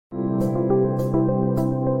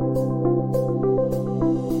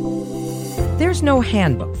There's no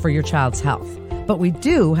handbook for your child's health, but we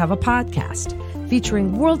do have a podcast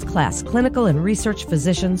featuring world-class clinical and research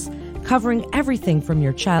physicians covering everything from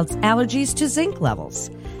your child's allergies to zinc levels.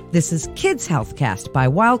 This is Kids Healthcast by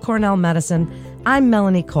Weill Cornell Medicine. I'm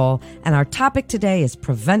Melanie Cole, and our topic today is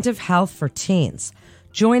preventive health for teens.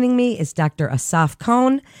 Joining me is Dr. Asaf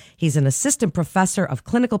Cohn. He's an assistant professor of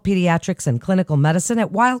clinical pediatrics and clinical medicine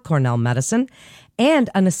at Weill Cornell Medicine and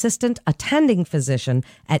an assistant attending physician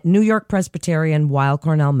at New York Presbyterian Weill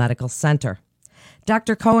Cornell Medical Center.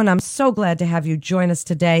 Dr. Cohen, I'm so glad to have you join us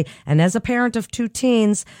today. And as a parent of two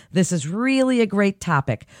teens, this is really a great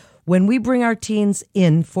topic. When we bring our teens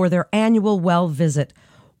in for their annual well visit,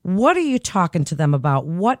 what are you talking to them about?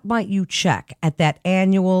 What might you check at that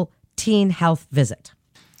annual teen health visit?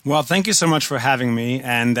 Well, thank you so much for having me,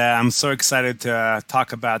 and I'm so excited to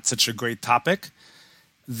talk about such a great topic.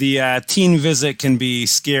 The teen visit can be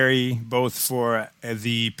scary both for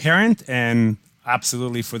the parent and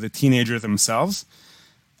absolutely for the teenager themselves.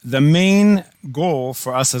 The main goal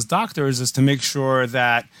for us as doctors is to make sure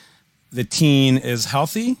that the teen is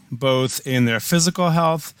healthy, both in their physical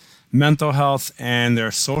health, mental health, and their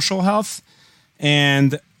social health.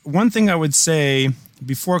 And one thing I would say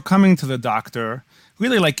before coming to the doctor,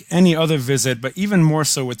 really like any other visit, but even more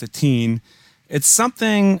so with the teen, it's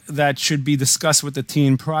something that should be discussed with the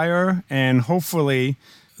teen prior, and hopefully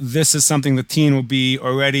this is something the teen will be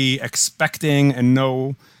already expecting and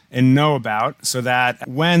know about, so that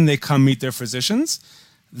when they come meet their physicians,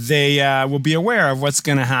 they will be aware of what's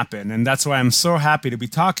going to happen. And that's why I'm so happy to be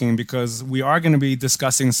talking, because we are going to be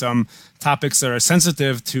discussing some topics that are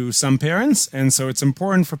sensitive to some parents. And so it's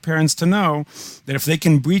important for parents to know that if they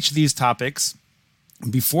can breach these topics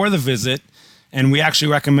before the visit, and we actually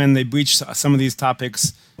recommend they breach some of these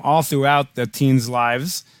topics all throughout the teens'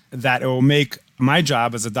 lives, that it will make my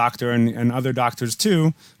job as a doctor and other doctors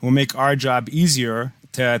too, will make our job easier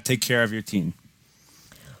to take care of your teen.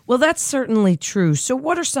 Well, that's certainly true. So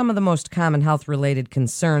what are some of the most common health-related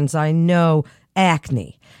concerns? I know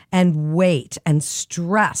acne and weight and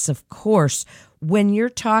stress, of course. When you're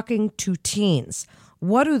talking to teens,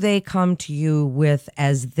 what do they come to you with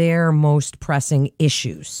as their most pressing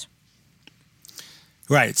issues?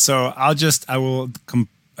 Right. So I will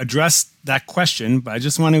address that question, but I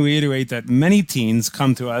just want to reiterate that many teens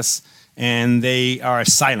come to us and they are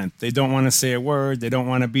silent. They don't want to say a word. They don't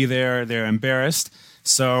want to be there. They're embarrassed.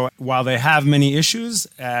 So while they have many issues,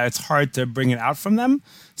 it's hard to bring it out from them.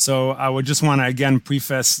 So I would just want to, again,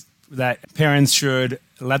 preface that parents should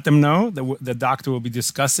let them know that the doctor will be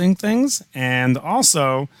discussing things, and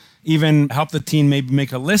also even help the teen maybe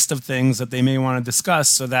make a list of things that they may want to discuss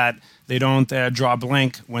so that they don't draw a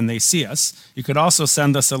blank when they see us. You could also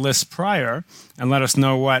send us a list prior and let us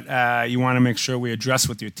know what you want to make sure we address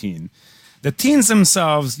with your teen. The teens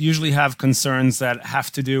themselves usually have concerns that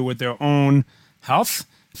have to do with their own health,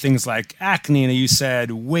 things like acne, you said,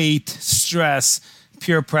 weight, stress,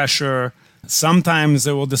 peer pressure. Sometimes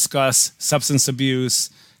they will discuss substance abuse,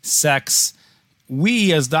 sex.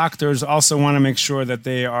 We as doctors also want to make sure that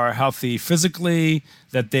they are healthy physically,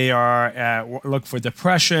 that they are look for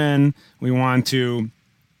depression. We want to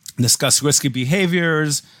discuss risky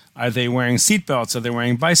behaviors. Are they wearing seatbelts? Are they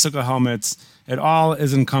wearing bicycle helmets? It all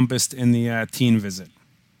is encompassed in the teen visit.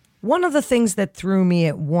 One of the things that threw me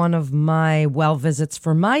at one of my well visits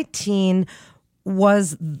for my teen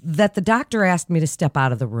was that the doctor asked me to step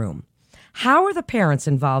out of the room. How are the parents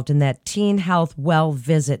involved in that teen health well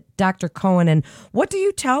visit, Dr. Cohen? And what do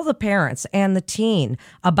you tell the parents and the teen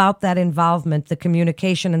about that involvement, the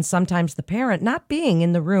communication, and sometimes the parent not being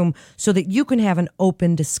in the room so that you can have an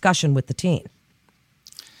open discussion with the teen?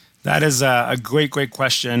 That is a great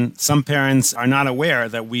question. Some parents are not aware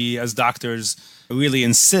that we as doctors really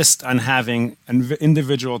insist on having an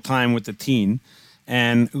individual time with the teen.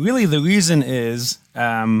 And really the reason is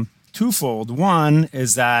twofold. One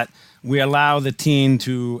is that we allow the teen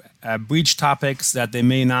to breach topics that they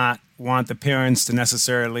may not want the parents to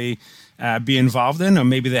necessarily be involved in, or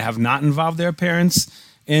maybe they have not involved their parents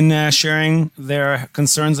in sharing their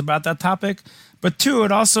concerns about that topic. But two,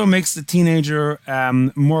 it also makes the teenager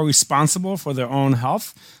more responsible for their own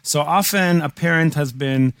health. So often a parent has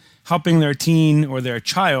been helping their teen or their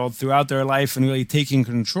child throughout their life and really taking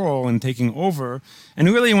control and taking over. And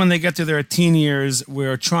really when they get to their teen years,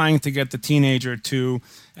 we're trying to get the teenager to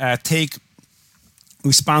take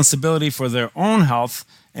responsibility for their own health.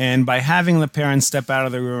 And by having the parents step out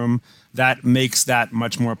of the room, that makes that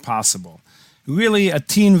much more possible. Really, a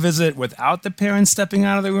teen visit without the parents stepping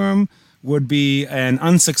out of the room would be an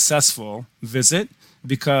unsuccessful visit,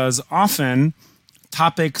 because often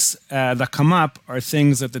topics that come up are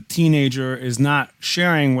things that the teenager is not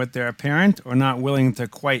sharing with their parent or not willing to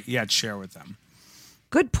quite yet share with them.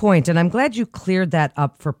 Good point, and I'm glad you cleared that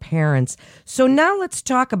up for parents. So now let's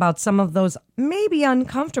talk about some of those maybe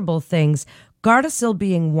uncomfortable things, Gardasil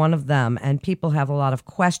being one of them, and people have a lot of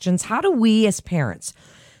questions. How do we as parents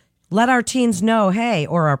let our teens know, hey,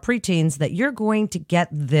 or our preteens, that you're going to get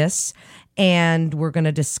this and we're going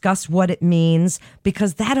to discuss what it means,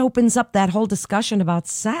 because that opens up that whole discussion about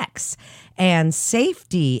sex and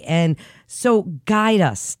safety. And so guide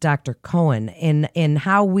us, Dr. Cohen, in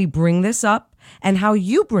how we bring this up and how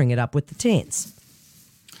you bring it up with the teens.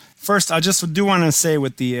 First, I just do want to say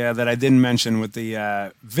with the that I didn't mention with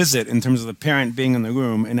the visit in terms of the parent being in the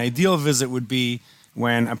room. An ideal visit would be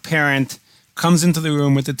when a parent comes into the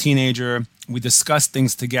room with the teenager, we discuss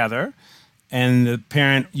things together, and the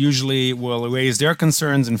parent usually will raise their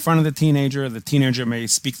concerns in front of the teenager may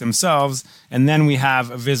speak themselves, and then we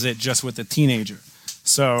have a visit just with the teenager.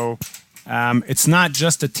 So it's not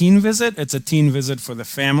just a teen visit, it's a teen visit for the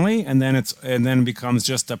family, and then becomes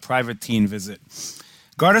just a private teen visit.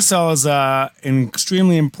 Gardasil is an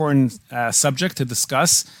extremely important subject to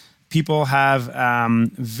discuss. People have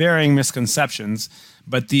varying misconceptions,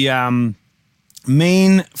 but the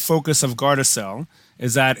main focus of Gardasil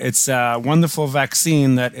is that it's a wonderful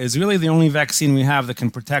vaccine that is really the only vaccine we have that can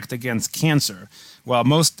protect against cancer. While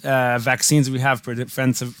most vaccines we have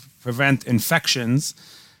prevent infections,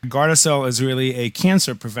 Gardasil is really a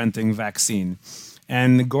cancer-preventing vaccine.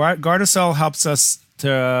 And Gardasil helps us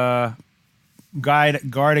to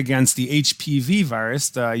guard against the HPV virus,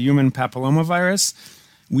 the human papillomavirus.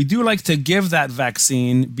 We do like to give that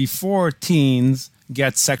vaccine before teens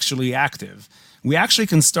get sexually active. We actually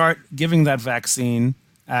can start giving that vaccine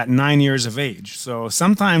at 9 years of age. So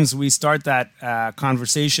sometimes we start that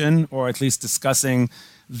conversation, or at least discussing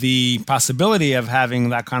the possibility of having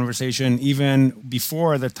that conversation even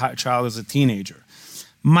before the child is a teenager.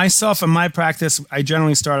 Myself, in my practice, I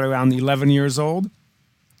generally start around 11 years old.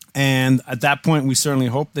 And at that point, we certainly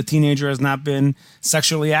hope the teenager has not been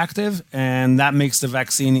sexually active, and that makes the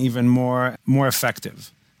vaccine even more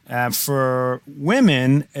effective. For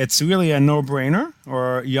women, it's really a no-brainer,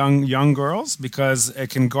 or young girls, because it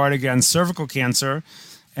can guard against cervical cancer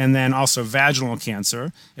and then also vaginal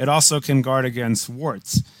cancer. It also can guard against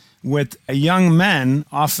warts. With young men,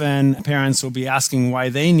 often parents will be asking why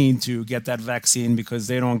they need to get that vaccine because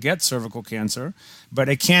they don't get cervical cancer. But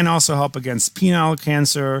it can also help against penile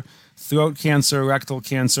cancer, throat cancer, rectal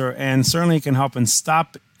cancer, and certainly can help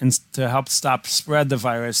stop spread the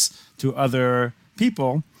virus to other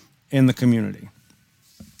people in the community.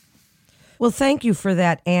 Well, thank you for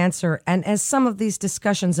that answer. And as some of these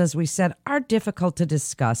discussions, as we said, are difficult to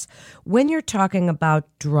discuss, when you're talking about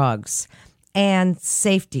drugs and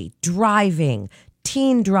safety, driving,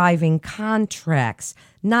 teen driving contracts,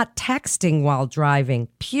 not texting while driving,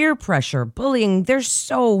 peer pressure, bullying, there's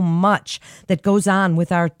so much that goes on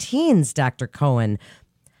with our teens, Dr. Cohen.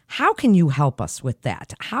 How can you help us with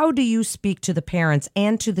that? How do you speak to the parents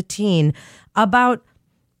and to the teen about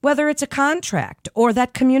whether it's a contract or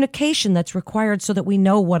that communication that's required so that we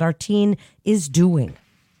know what our teen is doing?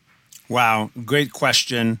 Wow, great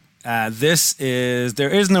question. There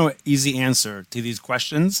is no easy answer to these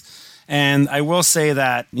questions. And I will say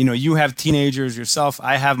that, you have teenagers yourself.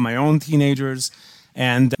 I have my own teenagers.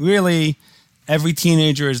 And really, every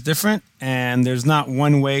teenager is different. And there's not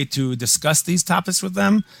one way to discuss these topics with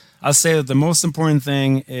them. I'll say that the most important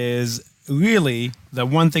thing is really the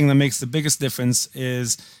one thing that makes the biggest difference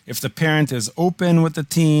is if the parent is open with the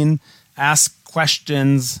teen, asks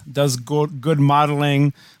questions, does good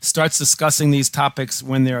modeling, starts discussing these topics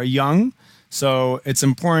when they're young. So it's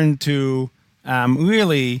important to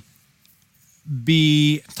really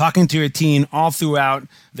be talking to your teen all throughout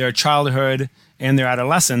their childhood and their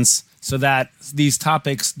adolescence so that these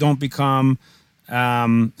topics don't become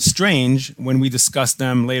strange when we discuss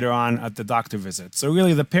them later on at the doctor visit. So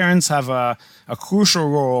really the parents have a crucial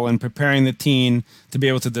role in preparing the teen to be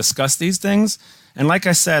able to discuss these things. And like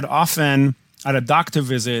I said, often at a doctor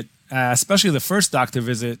visit, especially the first doctor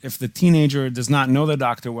visit, if the teenager does not know the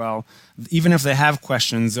doctor well, even if they have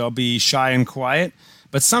questions, they'll be shy and quiet.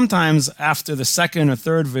 But sometimes after the second or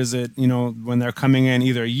third visit, when they're coming in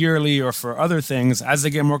either yearly or for other things, as they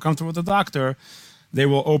get more comfortable with the doctor, they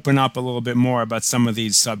will open up a little bit more about some of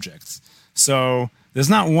these subjects. So there's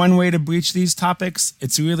not one way to breach these topics.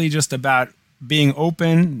 It's really just about being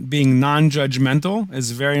open, being non-judgmental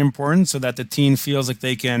is very important so that the teen feels like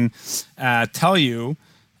they can tell you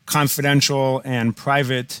confidential and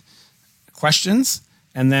private questions,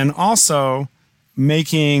 and then also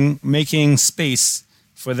making space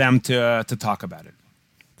for them to talk about it.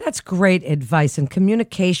 That's great advice. And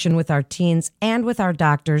communication with our teens and with our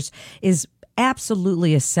doctors is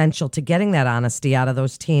absolutely essential to getting that honesty out of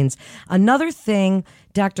those teens. Another thing,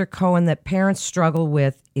 Dr. Cohen, that parents struggle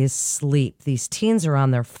with is sleep. These teens are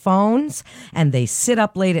on their phones and they sit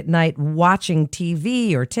up late at night watching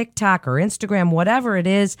TV or TikTok or Instagram, whatever it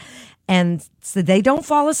is. And so they don't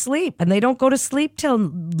fall asleep and they don't go to sleep till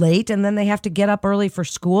late. And then they have to get up early for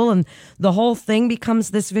school. And the whole thing becomes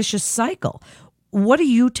this vicious cycle. What do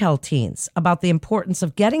you tell teens about the importance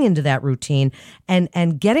of getting into that routine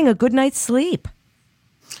and getting a good night's sleep?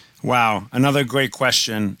 Wow, another great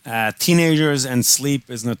question. Teenagers and sleep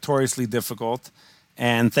is notoriously difficult,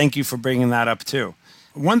 and thank you for bringing that up too.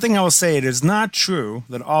 One thing I will say, it is not true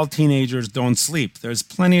that all teenagers don't sleep. There's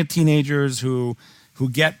plenty of teenagers who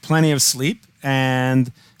get plenty of sleep,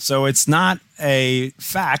 and so it's not a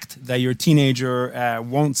fact that your teenager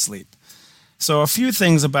won't sleep. So a few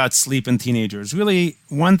things about sleep in teenagers. Really,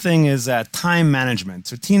 one thing is time management.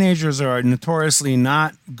 So teenagers are notoriously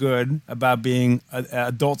not good about being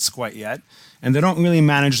adults quite yet, and they don't really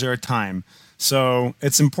manage their time. So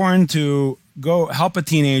it's important to go help a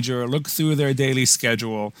teenager look through their daily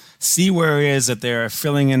schedule, see where it is that they're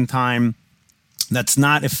filling in time that's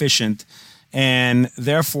not efficient, and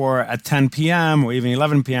therefore at 10 p.m. or even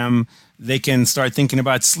 11 p.m., they can start thinking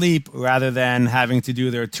about sleep rather than having to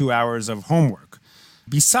do their 2 hours of homework.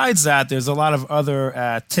 Besides that, there's a lot of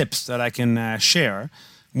other tips that I can share.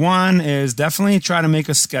 One is definitely try to make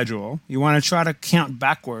a schedule. You want to try to count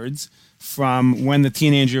backwards from when the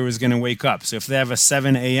teenager is going to wake up. So if they have a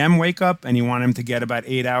 7 a.m. wake up and you want them to get about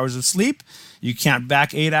 8 hours of sleep, you count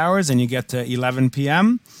back 8 hours and you get to 11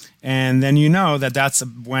 p.m. And then you know that that's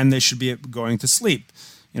when they should be going to sleep.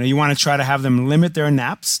 You want to try to have them limit their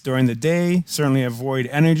naps during the day, certainly avoid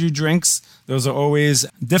energy drinks. Those are always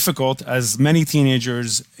difficult as many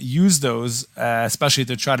teenagers use those, especially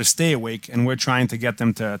to try to stay awake, and we're trying to get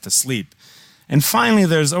them to sleep. And finally,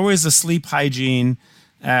 there's always the sleep hygiene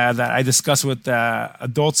that I discuss with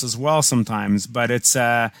adults as well sometimes, but it's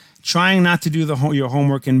trying not to do your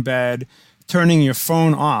homework in bed, turning your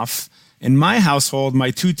phone off. In my household, my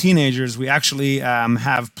two teenagers, we actually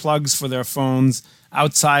have plugs for their phones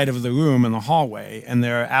outside of the room in the hallway, and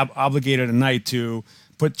they're obligated at night to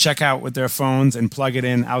check out with their phones and plug it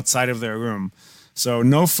in outside of their room. So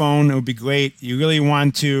no phone, it would be great. You really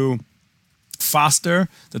want to foster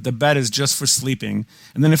that the bed is just for sleeping.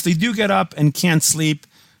 And then if they do get up and can't sleep,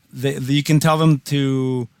 you can tell them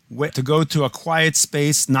to go to a quiet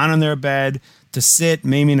space, not in their bed, to sit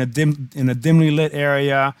maybe in a dimly lit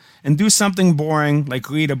area and do something boring, like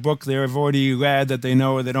read a book they've already read that they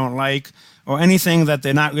know or they don't like, or anything that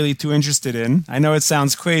they're not really too interested in. I know it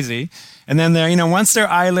sounds crazy. And then once their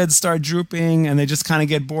eyelids start drooping and they just kind of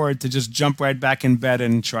get bored, to just jump right back in bed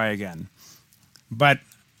and try again. But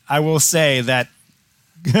I will say that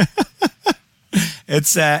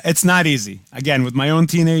it's not easy. Again, with my own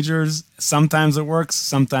teenagers, sometimes it works,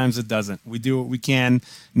 sometimes it doesn't. We do what we can.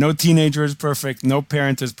 No teenager is perfect. No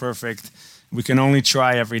parent is perfect. We can only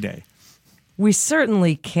try every day. We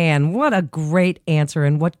certainly can. What a great answer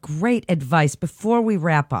and what great advice. Before we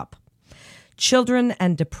wrap up, children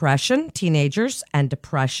and depression, teenagers and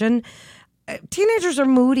depression. Teenagers are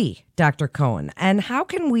moody, Dr. Cohen. And how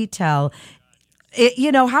can we tell?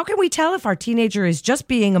 How can we tell if our teenager is just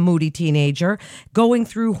being a moody teenager, going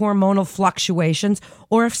through hormonal fluctuations,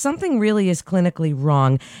 or if something really is clinically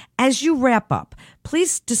wrong? As you wrap up,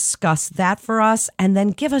 please discuss that for us and then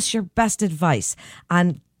give us your best advice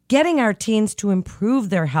on getting our teens to improve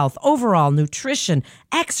their health, overall nutrition,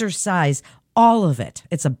 exercise, all of it.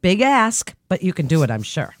 It's a big ask, but you can do it, I'm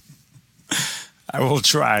sure. I will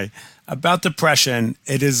try. About depression,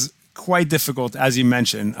 it is quite difficult, as you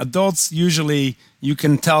mentioned. Adults, usually you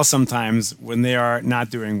can tell sometimes when they are not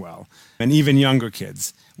doing well, and even younger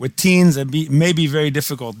kids. With teens, it may be very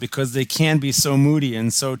difficult because they can be so moody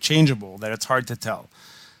and so changeable that it's hard to tell.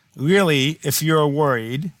 Really, if you're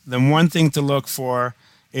worried, then one thing to look for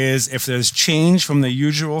is if there's change from the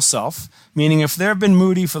usual self, meaning if they've been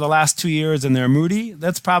moody for the last 2 years and they're moody,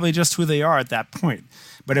 that's probably just who they are at that point.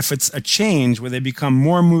 But if it's a change where they become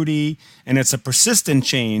more moody and it's a persistent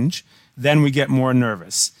change, then we get more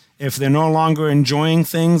nervous. If they're no longer enjoying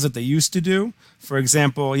things that they used to do, for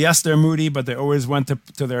example, yes, they're moody, but they always went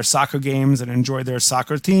to their soccer games and enjoyed their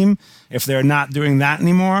soccer team. If they're not doing that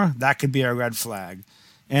anymore, that could be a red flag.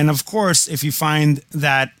 And of course, if you find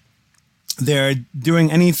that they're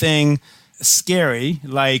doing anything scary,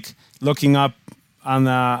 like looking up on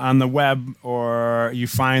the web, or you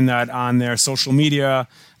find that on their social media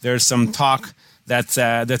there's some talk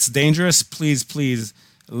that's dangerous, please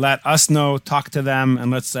let us know, talk to them, and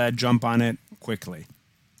let's jump on it quickly.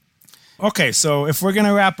 Okay, so if we're going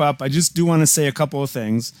to wrap up, I just do want to say a couple of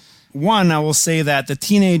things. One, I will say that the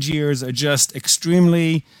teenage years are just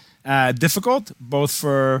extremely difficult, both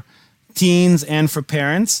for teens and for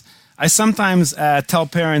parents. I sometimes tell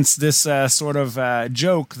parents this sort of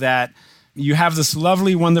joke that you have this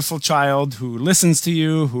lovely, wonderful child who listens to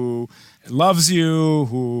you, who loves you,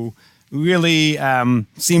 who really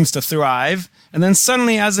seems to thrive. And then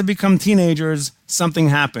suddenly, as they become teenagers, something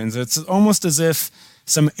happens. It's almost as if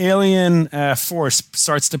some alien force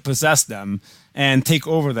starts to possess them and take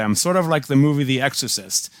over them, sort of like the movie The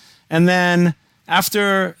Exorcist. And then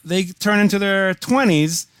after they turn into their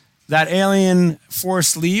 20s, that alien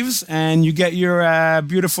force leaves and you get your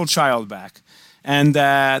beautiful child back. And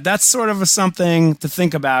that's sort of something to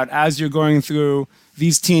think about as you're going through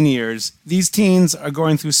these teen years. These teens are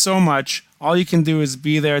going through so much. All you can do is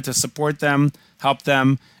be there to support them, help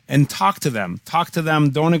them, and talk to them. Talk to them.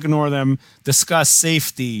 Don't ignore them. Discuss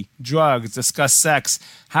safety, drugs, discuss sex.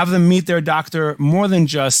 Have them meet their doctor more than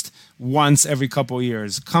just once every couple of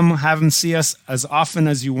years. Come have them see us as often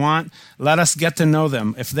as you want. Let us get to know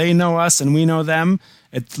them. If they know us and we know them,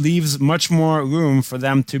 it leaves much more room for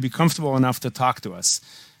them to be comfortable enough to talk to us.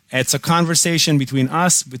 It's a conversation between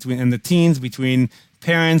us, and the teens, between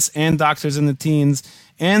parents and doctors and the teens.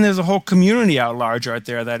 And there's a whole community out large out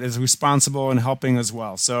there that is responsible and helping as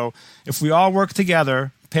well. So if we all work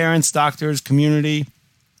together, parents, doctors, community,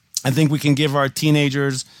 I think we can give our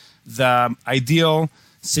teenagers the ideal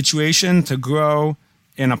situation to grow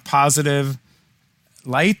in a positive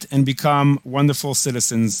light and become wonderful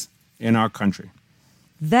citizens in our country.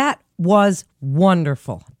 That was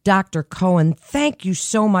wonderful. Dr. Cohen, thank you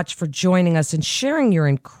so much for joining us and sharing your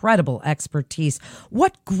incredible expertise.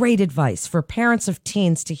 What great advice for parents of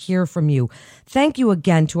teens to hear from you. Thank you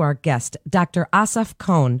again to our guest, Dr. Asaf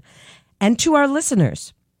Cohen, and to our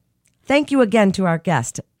listeners. Thank you again to our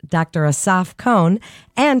guest, Dr. Asaf Cohen,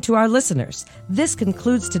 and to our listeners. This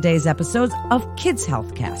concludes today's episode of Kids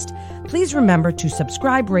Healthcast. Please remember to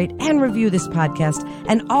subscribe, rate, and review this podcast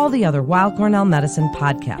and all the other Weill Cornell Medicine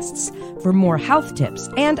podcasts. For more health tips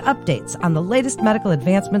and updates on the latest medical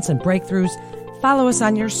advancements and breakthroughs, follow us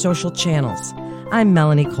on your social channels. I'm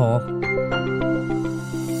Melanie Cole.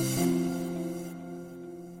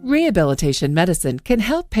 Rehabilitation medicine can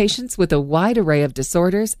help patients with a wide array of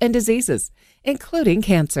disorders and diseases, including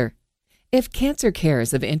cancer. If cancer care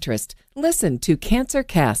is of interest, listen to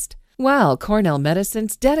CancerCast, Weill Cornell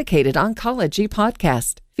Medicine's dedicated oncology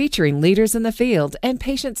podcast, featuring leaders in the field and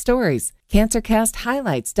patient stories. CancerCast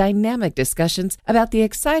highlights dynamic discussions about the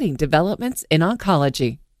exciting developments in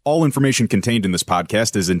oncology. All information contained in this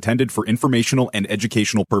podcast is intended for informational and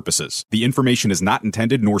educational purposes. The information is not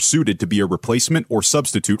intended nor suited to be a replacement or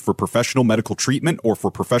substitute for professional medical treatment or for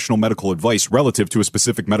professional medical advice relative to a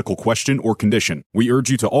specific medical question or condition. We urge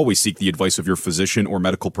you to always seek the advice of your physician or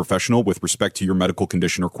medical professional with respect to your medical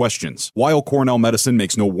condition or questions. Weill Cornell Medicine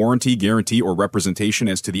makes no warranty, guarantee, or representation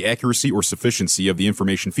as to the accuracy or sufficiency of the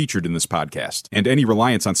information featured in this podcast, and any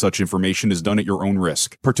reliance on such information is done at your own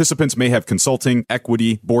risk. Participants may have consulting,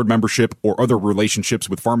 equity, board membership, or other relationships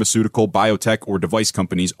with pharmaceutical, biotech, or device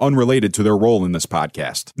companies unrelated to their role in this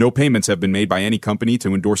podcast. No payments have been made by any company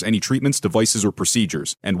to endorse any treatments, devices, or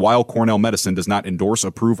procedures, and Weill Cornell Medicine does not endorse,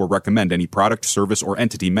 approve, or recommend any product, service, or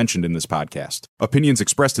entity mentioned in this podcast. Opinions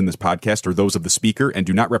expressed in this podcast are those of the speaker and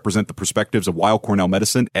do not represent the perspectives of Weill Cornell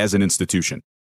Medicine as an institution.